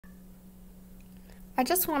I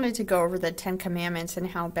just wanted to go over the Ten Commandments and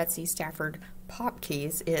how Betsy Stafford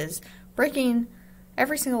Popkes is breaking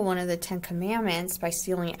every single one of the Ten Commandments by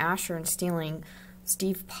stealing Asher and stealing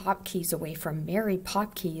Steve Popkes away from Mary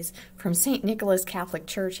Popkes from St. Nicholas Catholic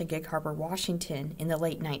Church in Gig Harbor, Washington in the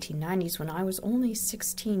late 1990s when I was only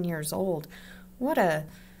 16 years old. What a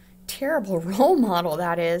terrible role model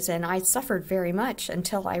that is, and I suffered very much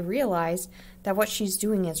until I realized that what she's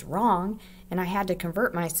doing is wrong, and I had to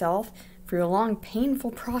convert myself through a long,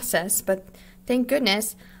 painful process, but thank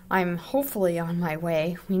goodness I'm hopefully on my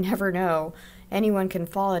way. We never know. Anyone can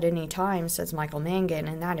fall at any time, says Michael Mangan,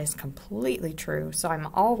 and that is completely true. So I'm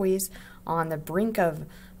always on the brink of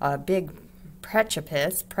a big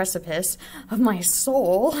precipice of my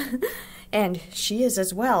soul, and she is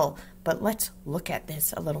as well. But let's look at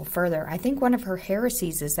this a little further. I think one of her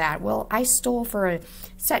heresies is that, well, I stole for a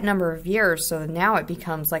set number of years, so now it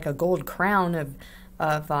becomes like a gold crown of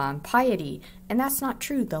piety. And that's not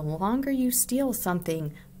true. The longer you steal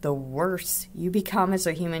something, the worse you become as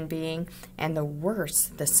a human being, and the worse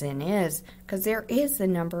the sin is, because there is the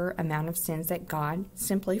amount of sins that God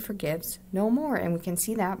simply forgives no more, and we can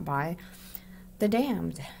see that by the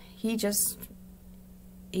damned. He's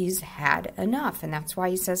had enough, and that's why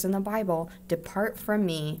he says in the Bible, "Depart from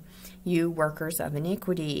me, you workers of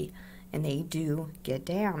iniquity," and they do get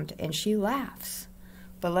damned, and she laughs.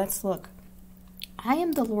 But let's look. "I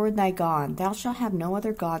am the Lord thy God. Thou shalt have no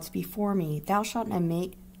other gods before me. Thou shalt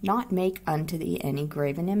not make unto thee any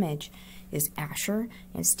graven image." Is Asher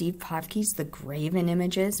and Steve Popkes the graven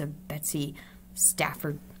images of Betsy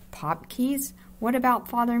Stafford Popkes? What about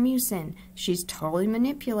Father Musin? She's totally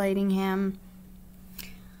manipulating him.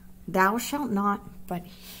 "Thou shalt not," but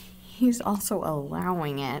he's also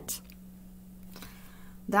allowing it.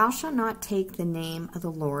 "Thou shalt not take the name of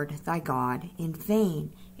the Lord thy God in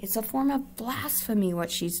vain." It's a form of blasphemy what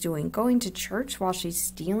she's doing, going to church while she's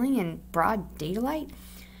stealing in broad daylight.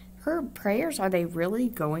 Her prayers, are they really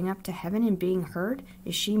going up to heaven and being heard?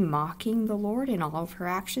 Is she mocking the Lord in all of her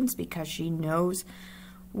actions because she knows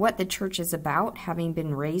what the church is about, having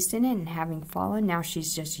been raised in it and having fallen? Now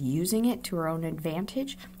she's just using it to her own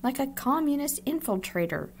advantage, like a communist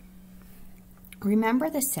infiltrator. "Remember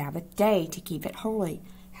the Sabbath day to keep it holy."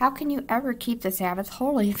 How can you ever keep the Sabbath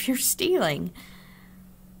holy if you're stealing?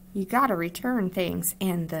 You got to return things.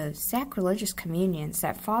 And the sacrilegious communions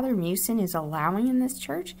that Father Musin is allowing in this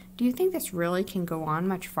church, do you think this really can go on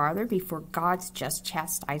much farther before God's just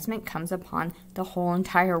chastisement comes upon the whole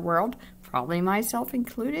entire world, probably myself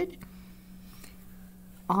included?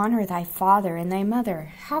 "Honor thy father and thy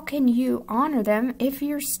mother." How can you honor them if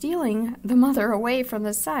you're stealing the mother away from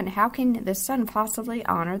the son? How can the son possibly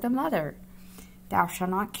honor the mother? "Thou shalt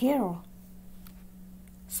not kill."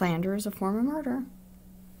 Slander is a form of murder.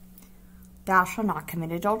 "Thou shalt not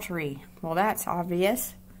commit adultery." Well, that's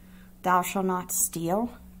obvious. "Thou shalt not steal."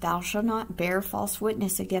 "Thou shalt not bear false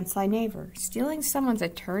witness against thy neighbor." Stealing someone's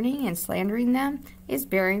attorney and slandering them is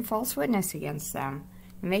bearing false witness against them.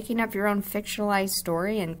 Making up your own fictionalized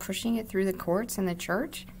story and pushing it through the courts and the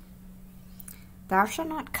church. "Thou shalt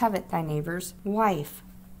not covet thy neighbor's wife."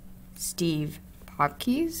 Steve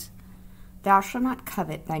Popkes. "Thou shalt not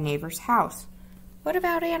covet thy neighbor's house." What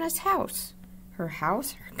about Anna's house? Her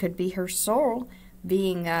house could be her soul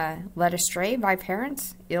being led astray by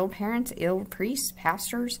parents, ill priests,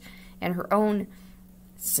 pastors, and her own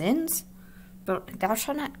sins. But "thou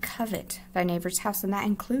shalt not covet thy neighbor's house," and that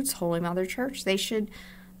includes Holy Mother Church.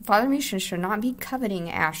 Father Musin should not be coveting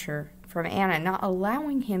Asher from Anna, not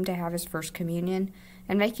allowing him to have his first communion,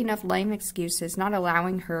 and making up lame excuses, not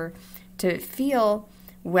allowing her to feel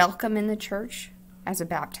welcome in the church as a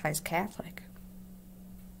baptized Catholic.